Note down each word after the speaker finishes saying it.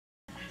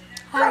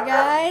Hi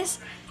guys,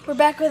 we're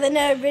back with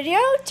another video.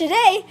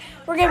 Today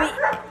we're gonna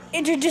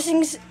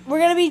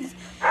be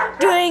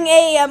doing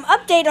a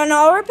update on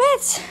all our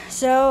pets.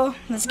 So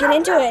let's get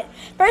into it.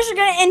 First, we're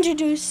gonna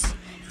introduce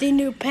the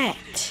new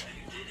pet.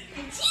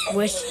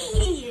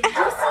 Juicy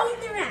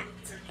the rat.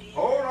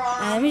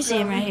 Let me see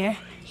him right here.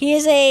 He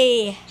is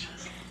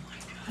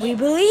we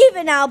believe,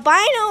 an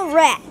albino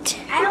rat.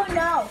 I don't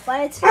know,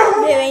 but it's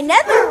There's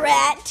another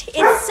rat.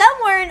 It's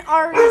somewhere in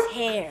Ari's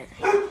hair.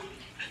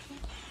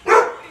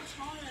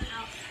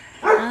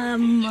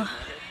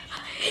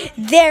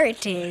 There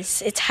it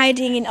is. It's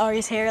hiding in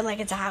Ari's hair like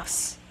it's a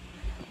house.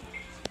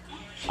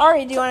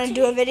 Ari, do you want to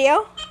do a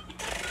video?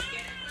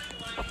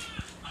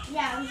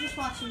 yeah. I was just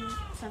watching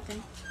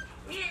something.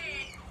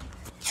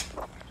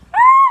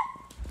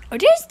 Oh,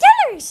 there's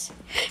Tellers.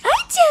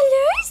 Hi,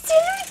 Tellers.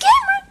 Tellers,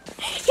 camera.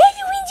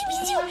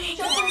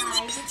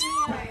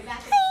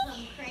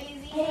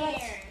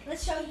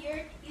 Let's show your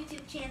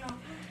YouTube channel,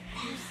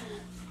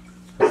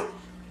 Juicy.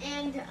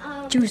 And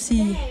Juicy.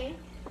 today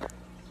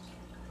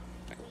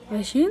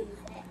Was you?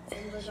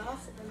 and was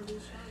also going to be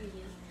showing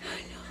you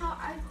how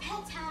our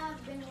pets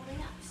have been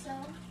growing up. So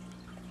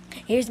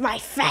Here's my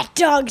fat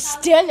dog,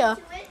 Stella.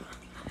 to it.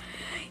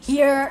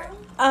 Here,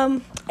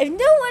 if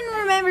no one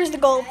remembers the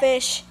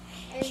goldfish,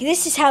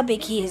 this is how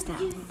big he is now.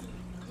 This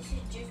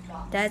is Juice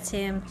Box. That's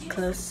him,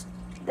 close.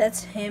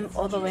 That's him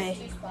all the way.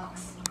 Juice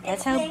Box.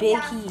 That's how big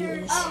he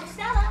is. Oh,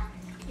 Stella.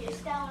 Here's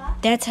Stella.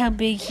 That's how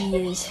big he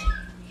is.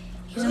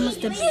 He's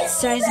almost the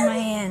size of my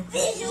hand.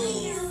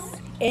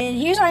 And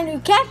here's our new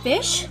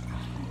catfish.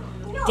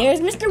 There's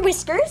Mr.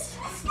 Whiskers.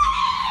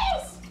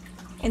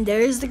 And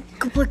there's the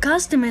couple of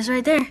customers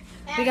right there.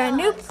 We got a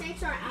new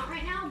Snakes aren't out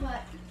right now,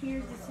 but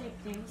here's the snake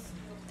things.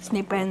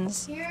 snake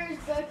pens. Here's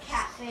the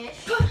catfish.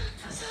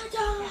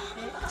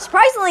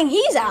 Surprisingly,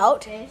 he's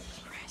out. Fish.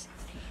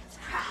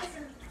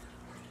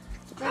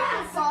 The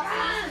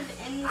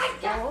sausages in the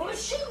stove.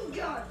 Machine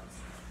guns.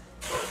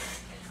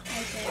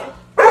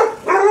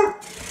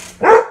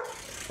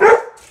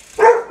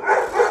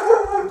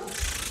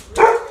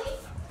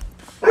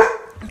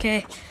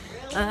 Okay.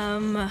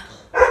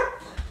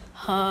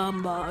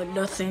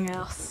 Nothing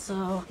else.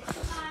 So.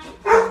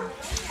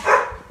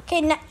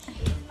 Okay. My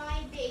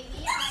baby,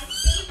 I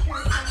saved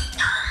her from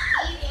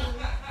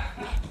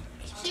eating.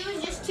 She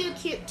was just too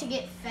cute to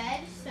get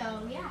fed,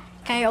 so yeah.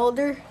 Can I hold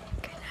her?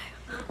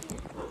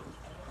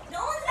 No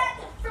one's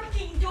at the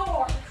freaking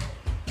door.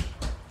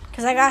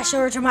 Cause I gotta show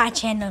her to my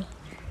channel.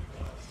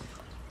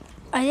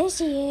 Oh, there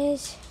she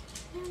is.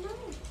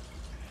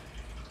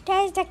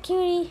 There's the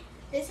cutie.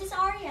 This is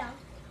Ariel.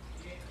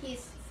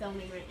 He's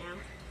filming right now.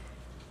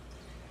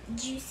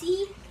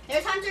 Juicy.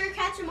 There's Hunter.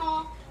 Catch them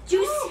all.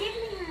 Juicy.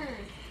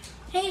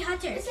 Hey,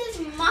 Hunter. This is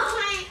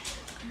my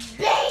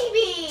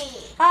baby.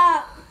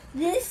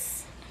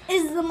 This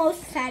is the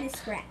most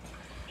fattest rat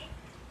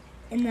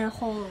in the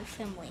whole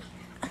family.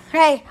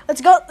 Hey,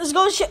 let's go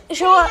show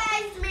Hey up.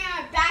 guys, it's me.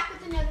 I'm back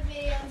with another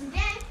video. Today,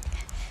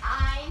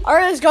 I'm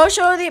Alright, let's go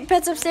show the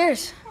pets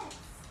upstairs.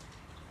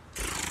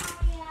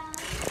 Ariel.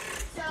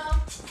 So,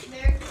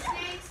 there's the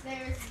snakes.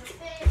 There's the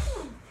fish.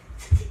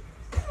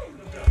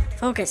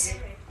 Focus.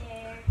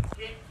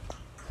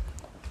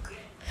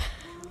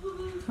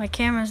 My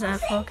camera's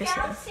not focusing.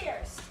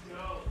 Downstairs.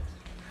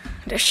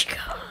 There she goes.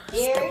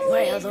 Here's The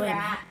wild his women.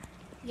 rat.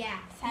 Yeah,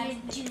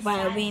 The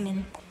wild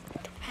women.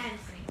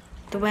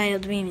 The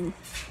wild women.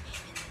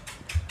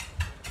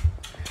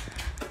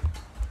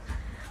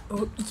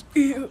 Oh,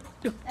 ew.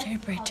 Look, there's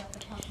bread.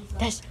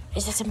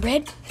 Is that some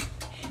bread?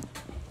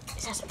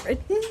 Is that some bread?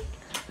 Is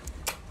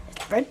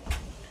that bread?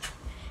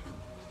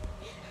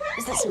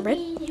 Is that some bread?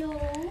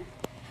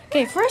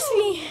 Okay,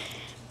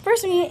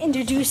 first we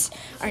introduce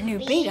our new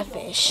beta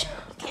fish.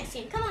 Can't see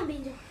him. Come on,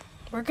 Benji.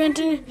 We're going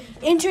to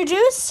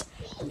introduce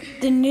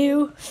the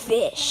new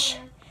fish.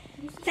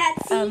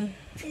 Fatson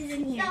is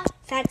in here.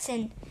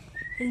 Fatson.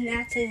 And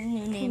that's his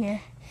new name.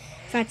 Here.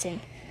 Fatson.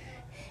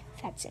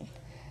 Fatson.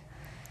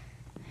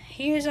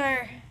 Here's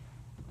our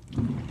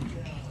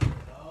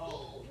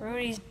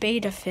Brody's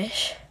beta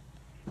fish.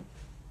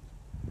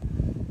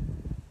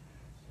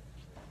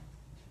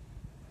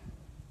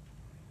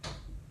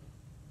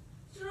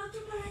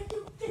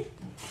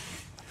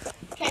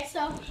 Okay,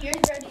 so here's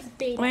Brody's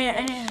baby. Wait,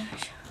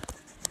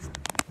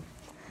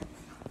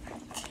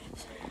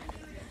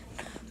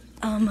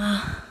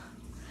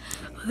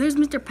 there's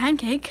Mr.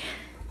 Pancake.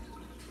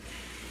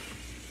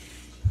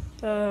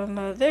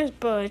 There's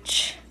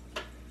Butch.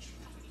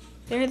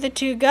 There are the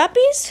two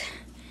guppies.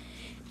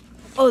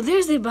 Oh,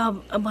 there's the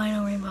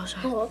albino rainbow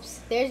shark. Whoops.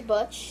 There's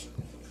Butch.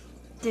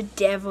 The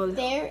devil.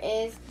 There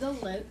is the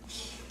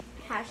Loach.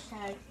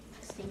 Hashtag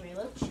Stingray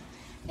Loach.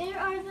 There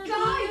are the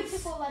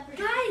beautiful leopard.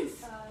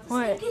 Guys!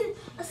 What?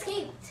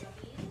 Escaped.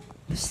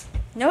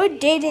 No, it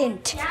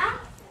didn't. Yeah?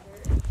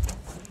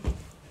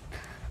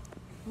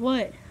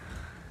 What?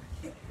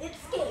 It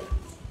escaped.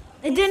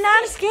 It did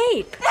not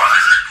escape.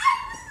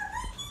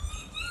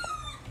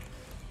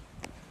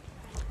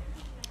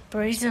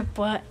 Brody's a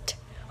butt.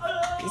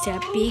 He's a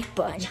big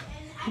bun.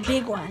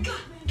 Big one.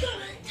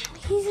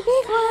 He's a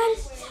big one.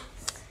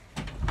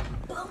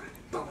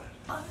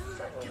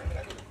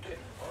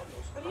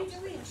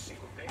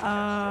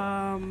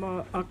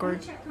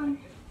 Awkward.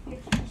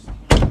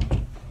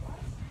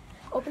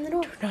 Open the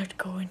door. Do not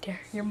go in there.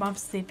 Your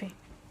mom's sleeping.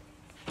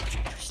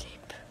 Try to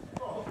sleep.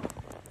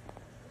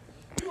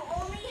 You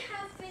only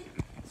have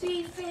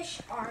 3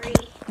 fish, Ari.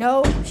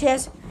 No, she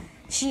has,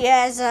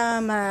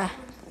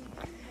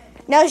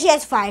 no, she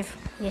has 5.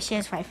 Yes, she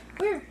has 5.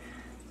 Where?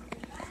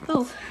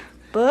 Oh,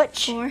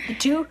 Butch, 4. the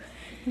 2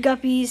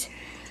 guppies,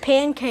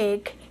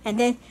 Pancake, and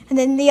then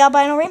the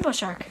albino rainbow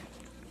shark.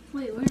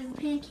 Wait, where's the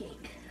pancake?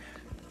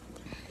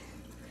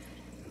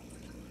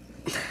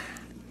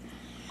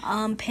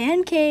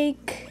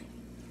 Pancake.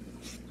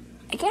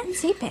 I can't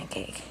see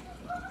Pancake.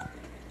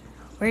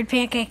 Where'd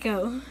Pancake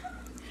go?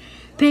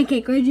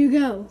 Pancake, where'd you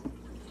go?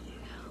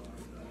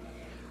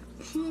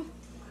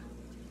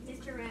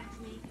 Mr. Rat's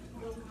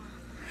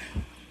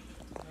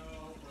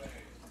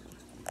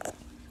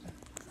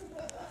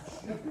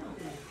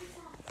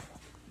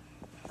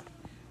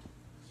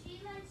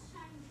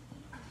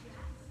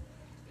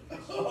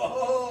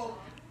Oh!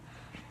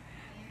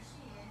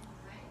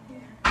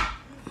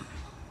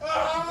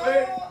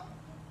 Wait.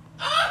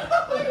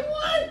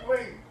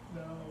 Wait.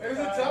 No. There's a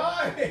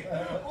tie.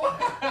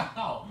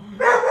 Wow.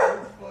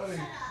 That's funny.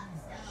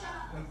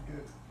 That's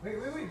good.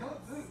 Wait. Don't.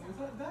 It's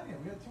not done yet.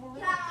 We got 2 more rounds.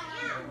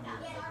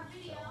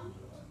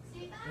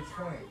 It's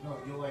funny. No,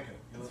 you'll like it.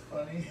 It's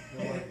funny.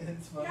 You'll like it.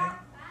 It's funny.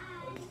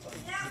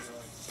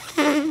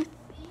 Come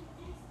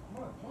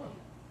on.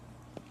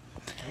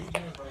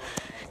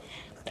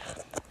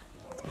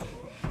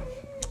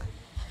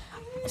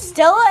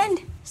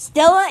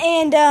 Stella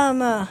and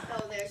Oh,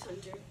 there's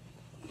Hunter.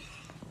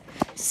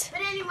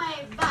 But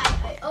anyway, bye.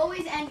 I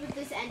always end with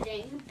this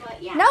ending,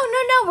 but yeah. No,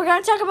 we're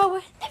gonna talk about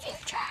what the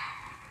future.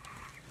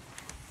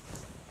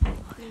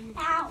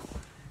 Ow.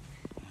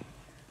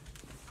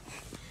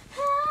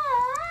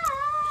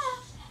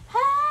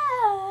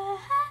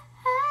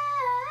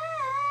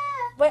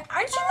 Wait,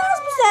 aren't you not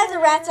supposed to have the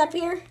rats up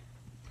here?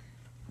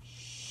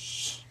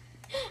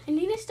 I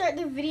need to start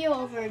the video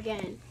over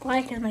again.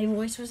 Why? Because my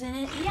voice was in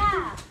it.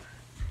 Yeah.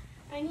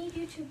 I need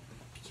you to...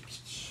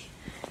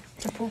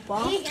 To poop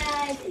off. Hey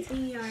guys, it's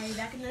me, Ari,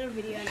 back in another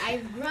video, and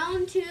I've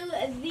grown to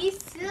the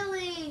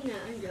ceiling.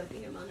 I'm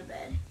joking, I'm on a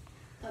bed.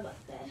 Above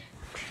the bed.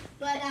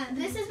 But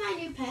this is my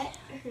new pet.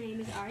 Her name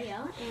is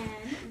Ariel,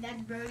 and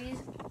that's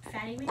Brody's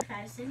Fatty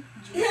McFaddison.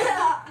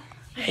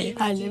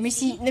 Let me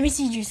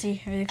see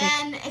Juicy really quick.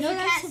 And if you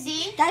can't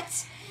see,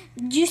 That's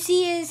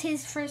Juicy is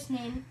his first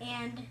name,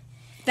 and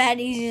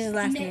Fatty's his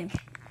last name.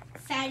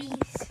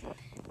 Fatty's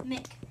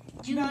Mick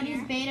Brody's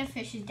Jr. beta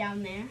fish is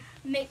down there.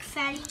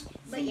 McFatty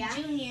But yeah.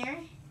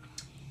 Jr.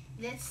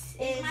 This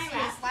Is is my his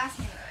rat. last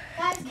name.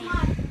 Guys, come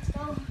on, let's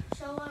go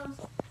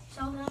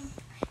show them.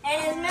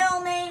 And his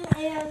middle name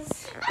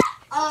is...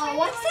 Oh,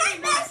 what's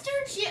that,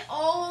 bastard? She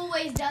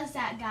always does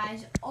that,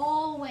 guys.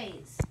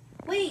 Always.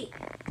 Wait,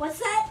 what's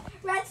that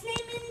rat's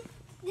name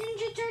in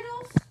Ninja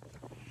Turtles?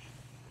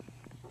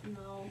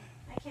 No,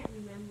 I can't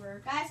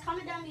remember. Guys,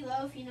 comment down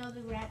below if you know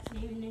the rat's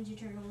name in Ninja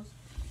Turtles.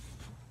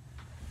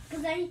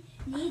 Because I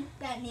need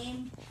that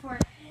name for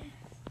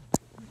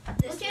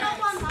this. Look it up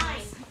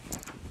online.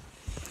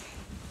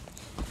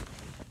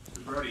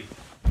 Brody.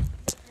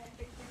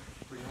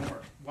 For your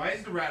homework. Why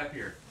is the rat up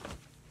here?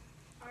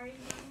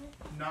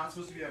 Not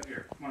supposed to be up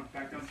here. Come on,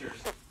 back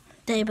downstairs.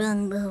 They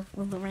belong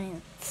with the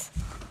rats.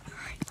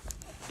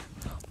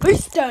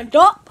 Please stand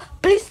up.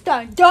 Please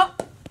stand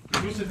up.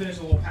 You're supposed to finish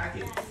a little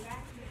packet.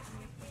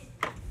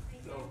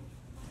 So,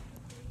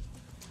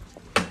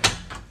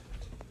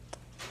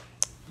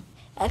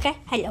 Okay,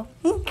 hello.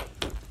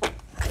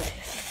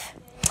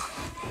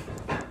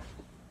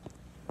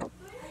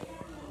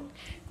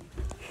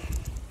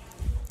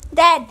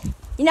 Dad,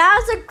 you know I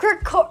was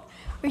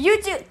were you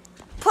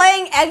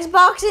playing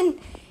Xbox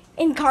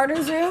in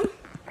Carter's room?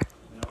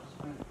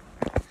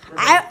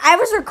 I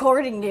was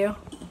recording you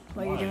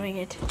while you're doing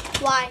it.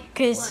 Why?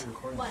 Because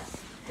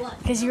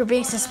you were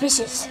being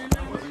suspicious.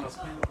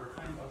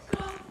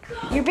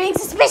 You're being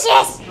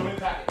suspicious! show me the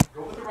packet.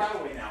 Go with the rat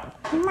away now.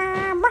 The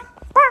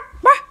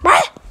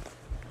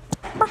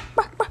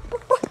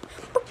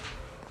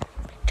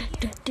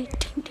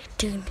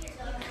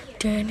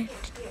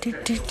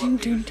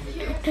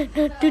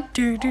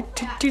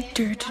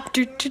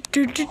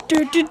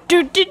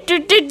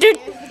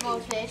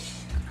goldfish.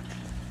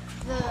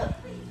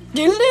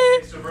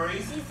 So, Brody,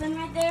 Ethan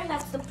right there,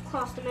 that's the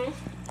Clostomus.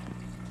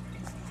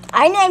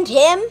 I named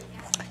him,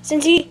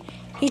 since he's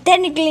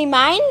technically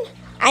mine,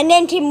 I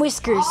named him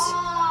Whiskers.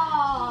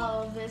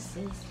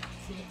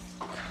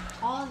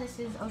 All this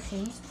is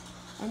oceans,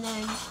 and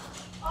then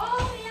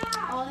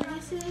all of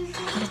this is.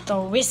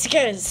 Little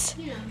Whiskers.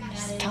 You know who that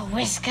is. Little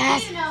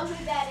Whiskers. You know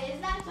who that is.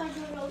 That's our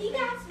good old He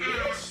got friend.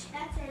 Ash.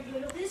 That's our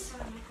good old This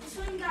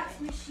one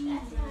got machine.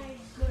 That's my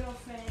good old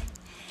friend.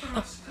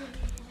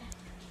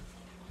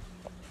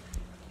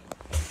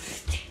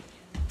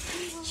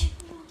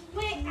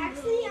 Wait,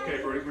 actually, okay,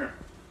 Brody, come here.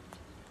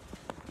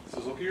 So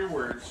look at your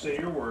word, say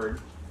your word,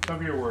 tell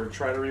me your word,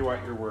 try to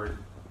rewrite your word.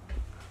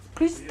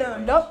 Please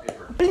stand up.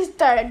 Please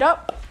stand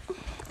up.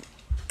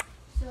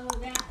 So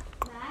that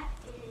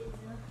is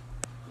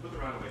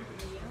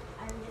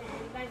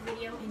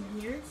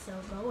so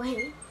go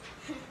away.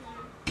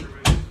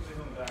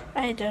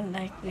 I don't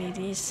like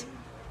ladies.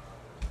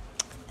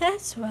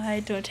 That's why I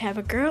don't have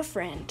a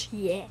girlfriend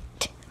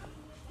yet.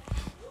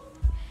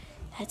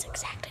 That's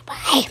exactly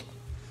why.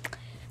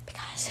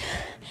 Because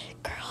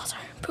girls are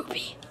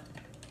poopy.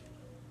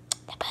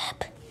 The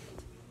poop.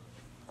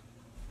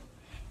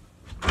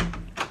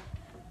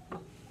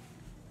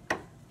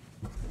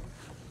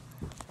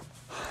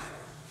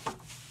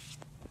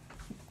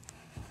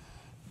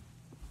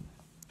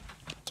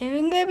 Okay,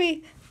 I'm gonna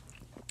be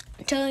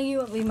telling you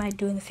what we might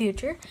do in the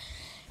future.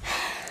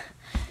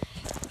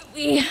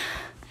 We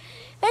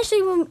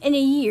actually, in a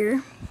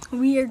year,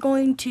 we are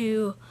going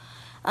to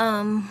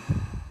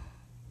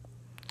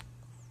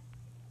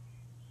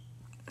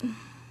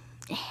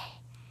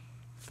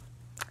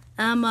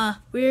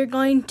we're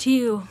going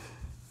to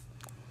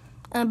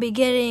be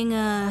getting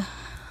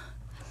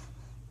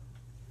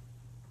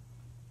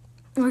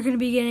we're gonna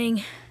be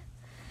getting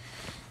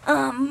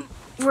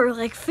for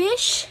like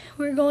fish,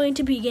 we're going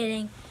to be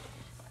getting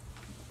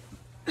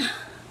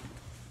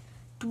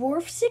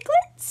dwarf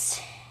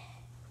cichlids,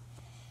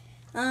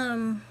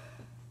 and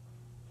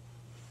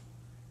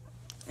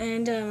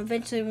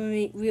eventually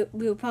when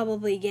we'll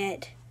probably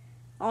get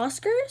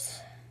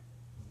Oscars.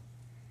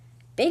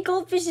 Big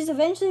goldfish is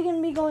eventually going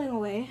to be going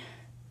away.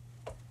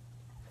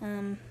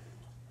 My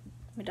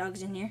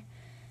dog's in here.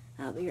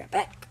 I'll be right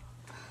back.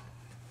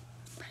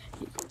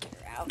 You can get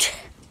her out.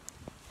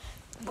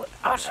 Put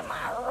out of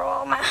my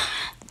room.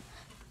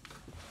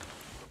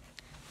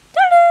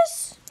 There it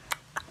is.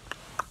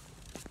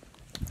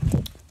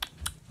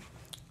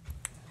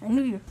 I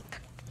knew you.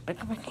 But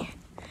come in here.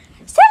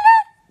 Stella!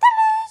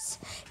 Stellars!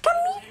 Come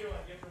here.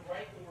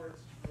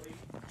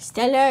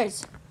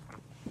 Stellars!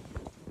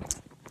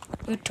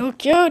 You're too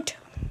cute.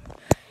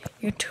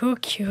 You're too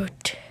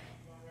cute.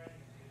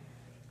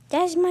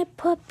 That's my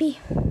puppy.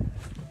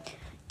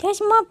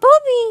 That's my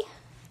puppy.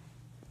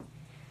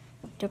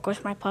 There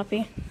goes my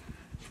puppy.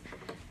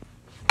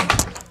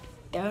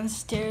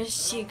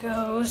 Downstairs she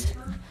goes.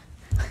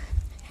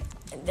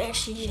 And there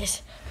she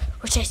is.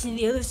 We're chasing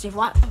the elusive.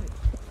 What?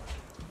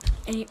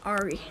 Any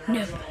Ari?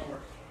 No.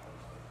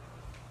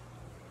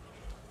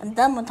 I'm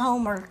done with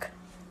homework.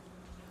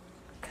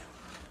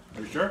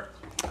 Are you sure?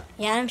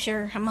 Yeah, I'm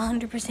sure. I'm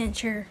 100%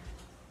 sure.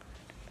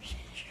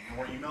 No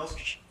more emails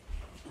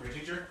for your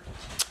teacher?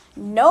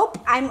 Nope.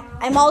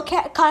 I'm all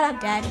caught up,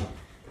 Dad.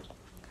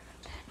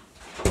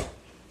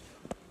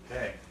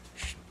 Hey.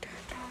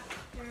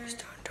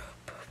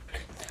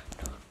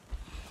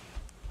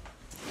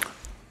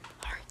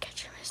 Alright,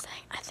 catch him this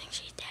thing. I think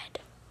she's dead.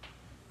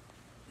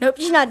 Nope,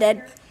 she's not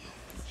dead.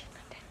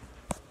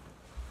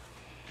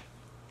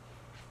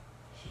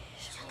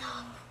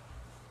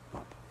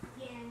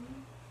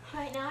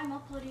 Right now I'm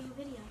uploading a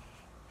video.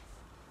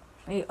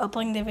 Are you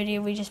uploading the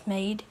video we just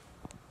made?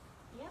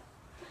 Yep.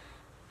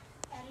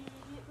 Editing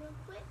it real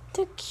quick.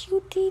 The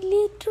cutie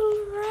little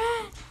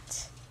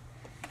rat.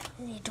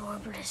 The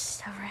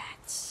adorablest of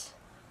rats.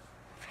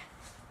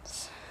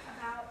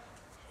 About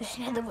There's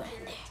another one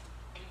in there.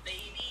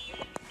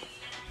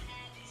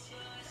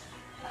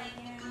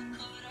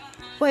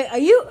 Wait, are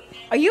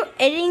you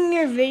editing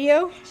your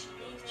video?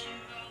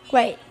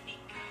 Wait.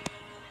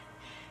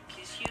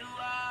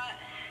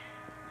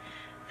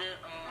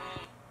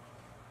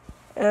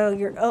 Oh,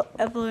 you're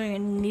uploading it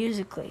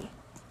musically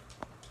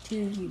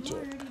to I YouTube.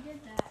 already did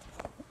that.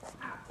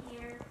 Out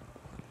here.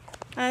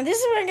 This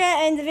is where we're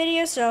gonna end the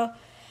video. So,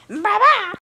 bye bye.